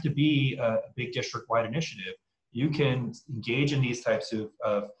doesn't have to be a big district-wide initiative. You can engage in these types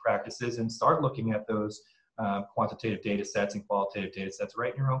of practices and start looking at those quantitative data sets and qualitative data sets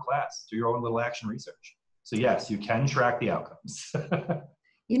right in your own class, do your own little action research. So yes, you can track the outcomes.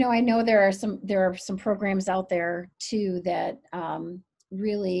 I know there are some programs out there too that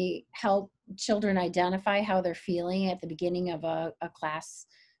really help children identify how they're feeling at the beginning of a class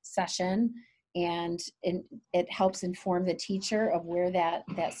session, and it helps inform the teacher of where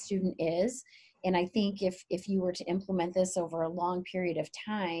that student is. And I think if you were to implement this over a long period of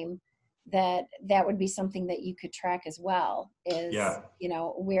time, that would be something that you could track as well, is,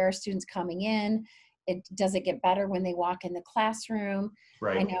 where are students coming in? Does it get better when they walk in the classroom?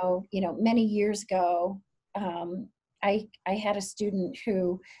 Right. I know, many years ago, I had a student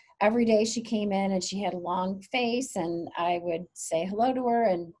who every day she came in and she had a long face, and I would say hello to her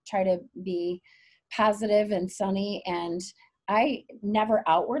and try to be positive and sunny. And I never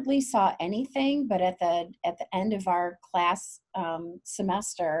outwardly saw anything, but at the end of our class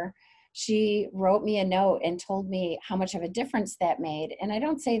semester, she wrote me a note and told me how much of a difference that made. And I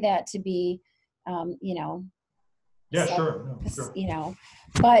don't say that to be, yeah, sure. No,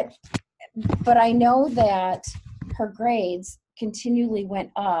 sure. But I know that her grades continually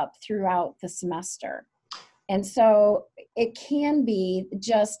went up throughout the semester. And so it can be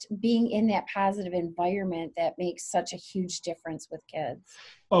just being in that positive environment that makes such a huge difference with kids.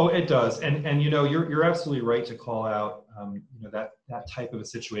 Oh, it does. And you're absolutely right to call out that type of a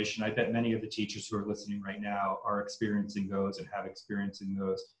situation. I bet many of the teachers who are listening right now are experiencing those and have experiencing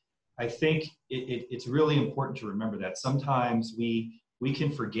those. I think it's really important to remember that sometimes we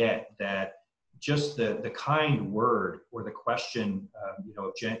can forget that just the kind word or the question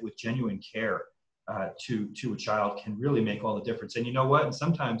with genuine care to a child can really make all the difference. And you know what? And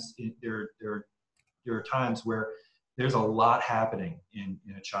sometimes there are times where there's a lot happening in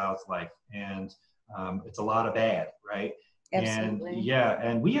a child's life, and it's a lot of bad, right? Absolutely.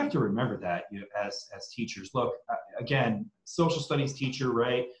 And we have to remember that as teachers. Look, again, social studies teacher,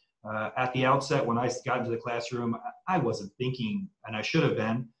 right? At the outset, when I got into the classroom, I wasn't thinking, and I should have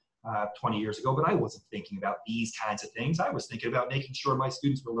been 20 years ago, but I wasn't thinking about these kinds of things. I was thinking about making sure my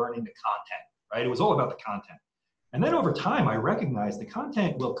students were learning the content, right? It was all about the content. And then over time, I recognized the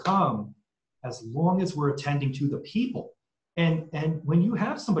content will come as long as we're attending to the people. And when you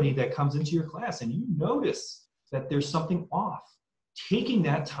have somebody that comes into your class and you notice that there's something off, taking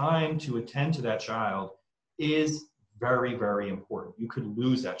that time to attend to that child is very, very important. You could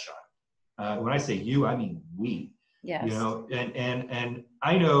lose that child. When I say you, I mean we. Yes. And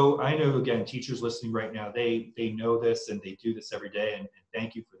I know again, teachers listening right now, they know this and they do this every day, and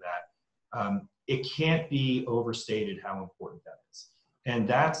thank you for that. It can't be overstated how important that is.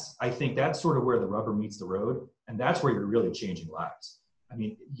 And I think that's sort of where the rubber meets the road, and that's where you're really changing lives. I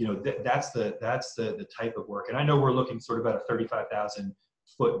mean, that's the type of work. And I know we're looking sort of at a 35,000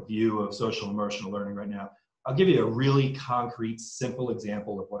 foot view of social emotional learning right now. I'll give you a really concrete, simple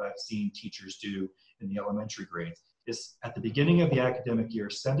example of what I've seen teachers do in the elementary grades. Is at the beginning of the academic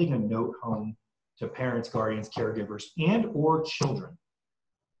year, sending a note home to parents, guardians, caregivers, and or children.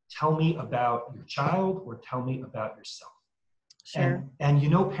 Tell me about your child, or tell me about yourself. Sure.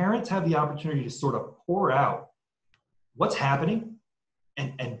 And parents have the opportunity to sort of pour out what's happening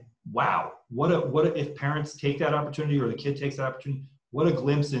and wow, if parents take that opportunity or the kid takes that opportunity, what a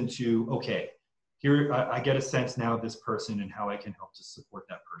glimpse into, okay, here I get a sense now of this person and how I can help to support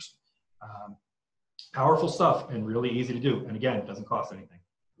that person. Powerful stuff and really easy to do. And again, it doesn't cost anything.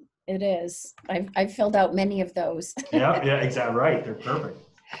 It is. I've filled out many of those. Yeah, exactly right. They're perfect.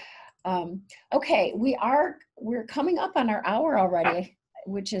 Okay, we're coming up on our hour already,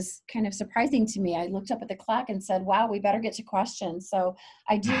 which is kind of surprising to me. I looked up at the clock and said, wow, we better get to questions. So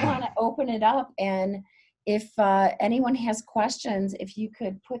I do want to open it up, and if anyone has questions, if you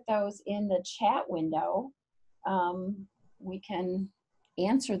could put those in the chat window, we can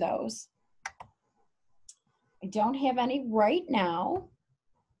answer those. I don't have any right now,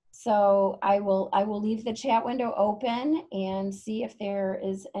 so I will leave the chat window open and see if there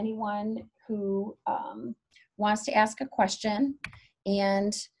is anyone who wants to ask a question.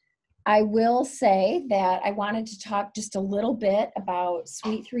 And I will say that I wanted to talk just a little bit about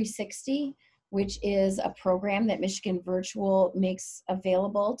Suite 360, which is a program that Michigan Virtual makes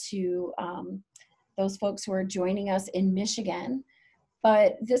available to those folks who are joining us in Michigan.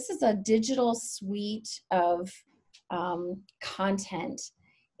 But this is a digital suite of content,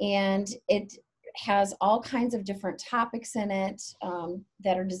 and it has all kinds of different topics in it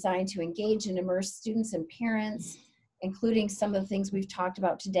that are designed to engage and immerse students and parents, including some of the things we've talked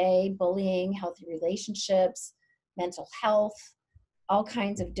about today: bullying, healthy relationships, mental health, all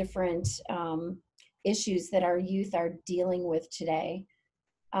kinds of different issues that our youth are dealing with today.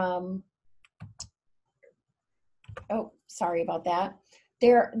 Oh, sorry about that.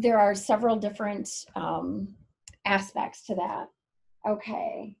 There are several different aspects to that.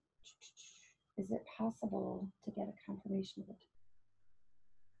 Okay. Is it possible to get a confirmation of it?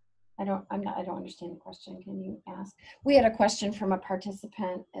 I don't understand the question. Can you ask? We had a question from a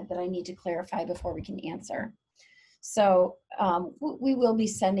participant that I need to clarify before we can answer. So we will be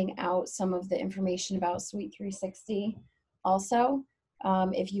sending out some of the information about Suite 360 also,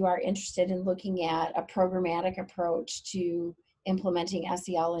 if you are interested in looking at a programmatic approach to implementing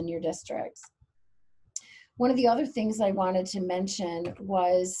SEL in your districts. One of the other things I wanted to mention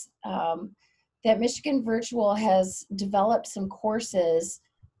was that Michigan Virtual has developed some courses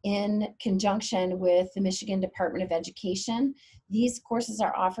in conjunction with the Michigan Department of Education. These courses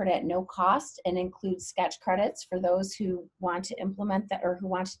are offered at no cost and include sketch credits for those who want to implement that or who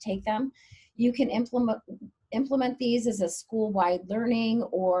want to take them. You can implement these as a school-wide learning,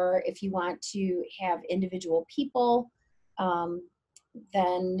 or if you want to have individual people,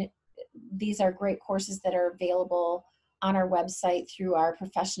 then these are great courses that are available on our website through our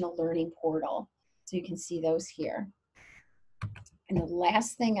professional learning portal. So you can see those here. And the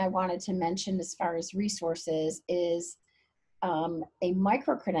last thing I wanted to mention as far as resources is a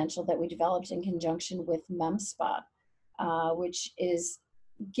micro-credential that we developed in conjunction with MEMSPA, which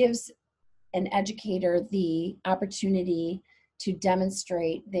gives an educator the opportunity to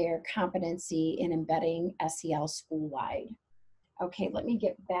demonstrate their competency in embedding SEL school-wide. Okay, let me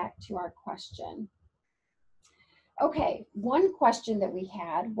get back to our question. Okay, one question that we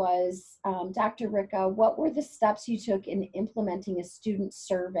had was, Dr. Ricca, what were the steps you took in implementing a student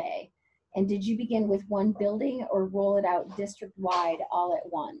survey? And did you begin with one building or roll it out district-wide all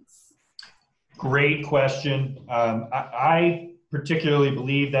at once? Great question. I particularly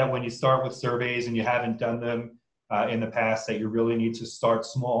believe that when you start with surveys and you haven't done them in the past, that you really need to start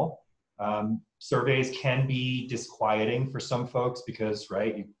small. Surveys can be disquieting for some folks because,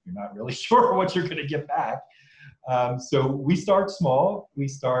 right, you're not really sure what you're going to get back. So we start small. We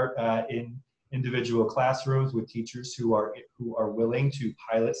start in individual classrooms with teachers who are willing to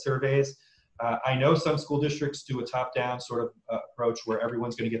pilot surveys. I know some school districts do a top-down sort of approach where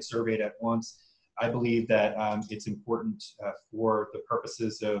everyone's going to get surveyed at once. I believe that it's important for the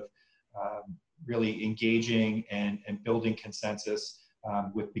purposes of really engaging and building consensus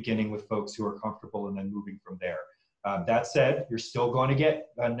with beginning with folks who are comfortable and then moving from there. That said, you're still going to get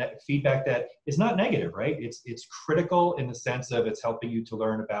feedback that is not negative, right? It's critical in the sense of it's helping you to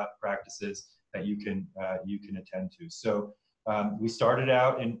learn about practices that you can attend to. So we started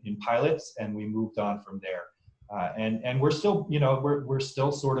out in pilots and we moved on from there. And we're still, we're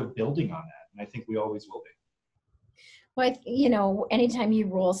still sort of building on that. And I think we always will be. Well, anytime you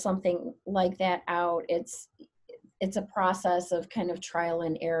roll something like that out, it's a process of kind of trial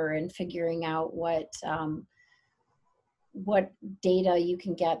and error and figuring out what data you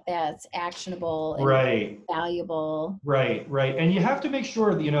can get that's actionable and right. valuable. Right. And you have to make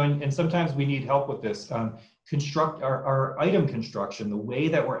sure that, and sometimes we need help with this, construct our item construction, the way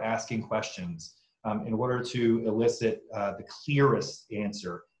that we're asking questions in order to elicit the clearest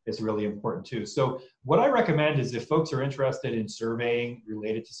answer is really important too. So what I recommend is if folks are interested in surveying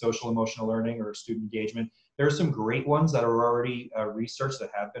related to social emotional learning or student engagement, there are some great ones that are already researched, that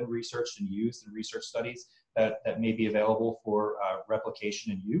have been researched and used in research studies that may be available for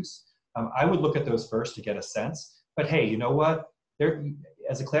replication and use. I would look at those first to get a sense. But hey, you know what? There,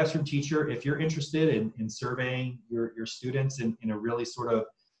 as a classroom teacher, if you're interested in surveying your students in a really sort of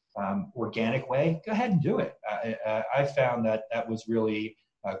organic way, go ahead and do it. I found that that was really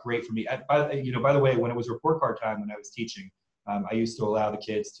great for me. By the way, when it was report card time when I was teaching, I used to allow the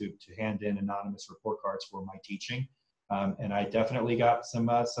kids to hand in anonymous report cards for my teaching, and I definitely got some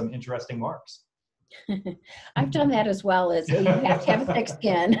interesting marks. I've done that as well. As you have to have a thick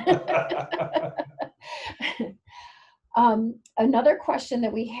skin. Another question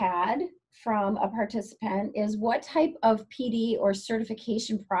that we had from a participant is, what type of PD or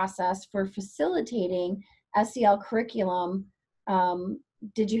certification process for facilitating SEL curriculum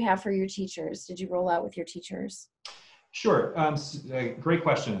did you have for your teachers? Did you roll out with your teachers? Sure. Great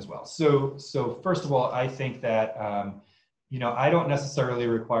question as well. So first of all, I think that I don't necessarily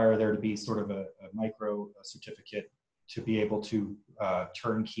require there to be sort of a micro certificate to be able to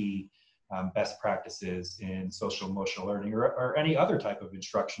turnkey best practices in social emotional learning or any other type of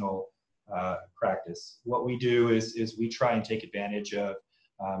instructional practice. What we do is we try and take advantage of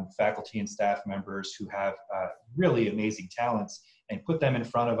faculty and staff members who have really amazing talents and put them in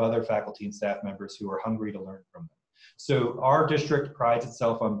front of other faculty and staff members who are hungry to learn from them. So our district prides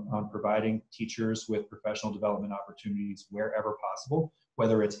itself on providing teachers with professional development opportunities wherever possible,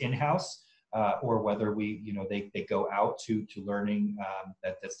 whether it's in-house or whether they go out to learning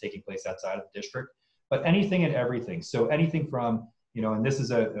that's taking place outside of the district, but anything and everything. So anything from, and this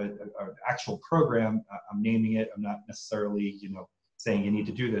is an actual program, I'm naming it, I'm not necessarily, saying you need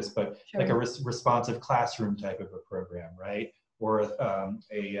to do this, but sure. Like a responsive classroom type of a program, right? Or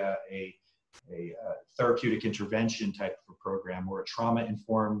a therapeutic intervention type of a program, or a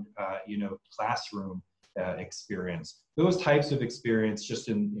trauma-informed, classroom experience. Those types of experience, just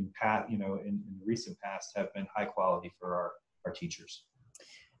in the recent past, have been high quality for our teachers.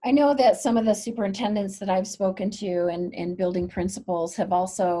 I know that some of the superintendents that I've spoken to and building principals have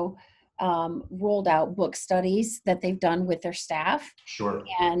also rolled out book studies that they've done with their staff. Sure.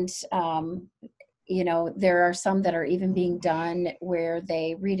 And there are some that are even being done where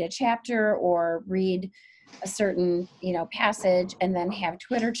they read a chapter or read a certain, passage and then have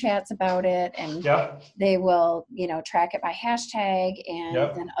Twitter chats about it. And yep. They will, track it by hashtag, and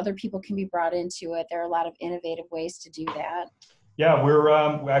yep. then other people can be brought into it. There are a lot of innovative ways to do that. Yeah, we're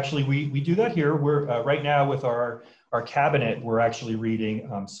actually, we do that here. We're right now with our cabinet, we're actually reading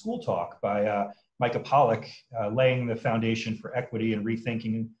School Talk by Micah Pollock, laying the foundation for equity and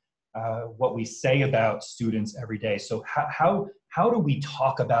rethinking what we say about students every day. So how do we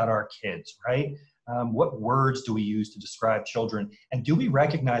talk about our kids, right? What words do we use to describe children? And do we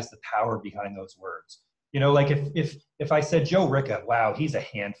recognize the power behind those words? Like if I said Joe Ricca, wow, he's a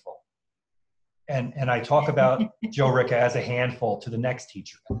handful. And I talk about Joe Ricca as a handful to the next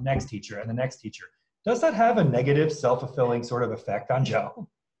teacher, and the next teacher, and the next teacher. Does that have a negative, self-fulfilling sort of effect on Joe?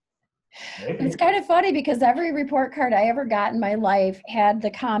 Maybe. It's kind of funny because every report card I ever got in my life had the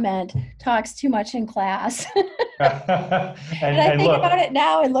comment, talks too much in class. and I think about it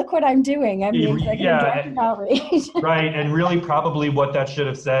now, and look what I'm doing. I'm the executive director of outreach. Right, and really probably what that should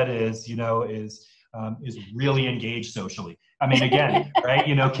have said is really engage socially. I mean, again, right?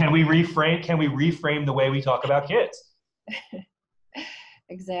 Can we reframe the way we talk about kids?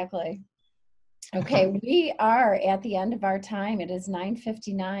 Exactly. Okay, we are at the end of our time. It is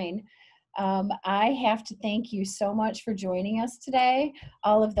 9:59. I have to thank you so much for joining us today,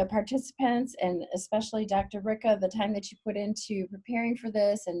 all of the participants, and especially Dr. Ricca, the time that you put into preparing for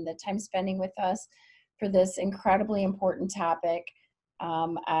this and the time spending with us for this incredibly important topic.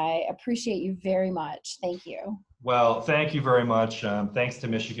 I appreciate you very much. Thank you. Well, thank you very much. Thanks to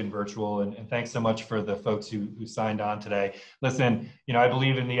Michigan Virtual, and thanks so much for the folks who signed on today. Listen, I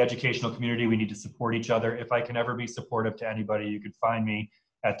believe in the educational community. We need to support each other. If I can ever be supportive to anybody, you can find me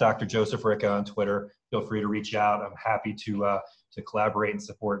at Dr. Joseph Ricca on Twitter. Feel free to reach out. I'm happy to collaborate and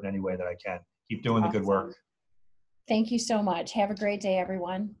support in any way that I can. Keep doing the good work. Thank you so much. Have a great day,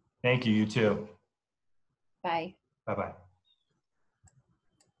 everyone. Thank you. You too. Bye. Bye-bye.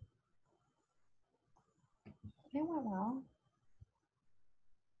 It went well.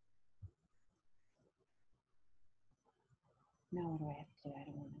 Now what do I have to do? I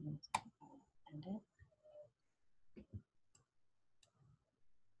don't want to end it.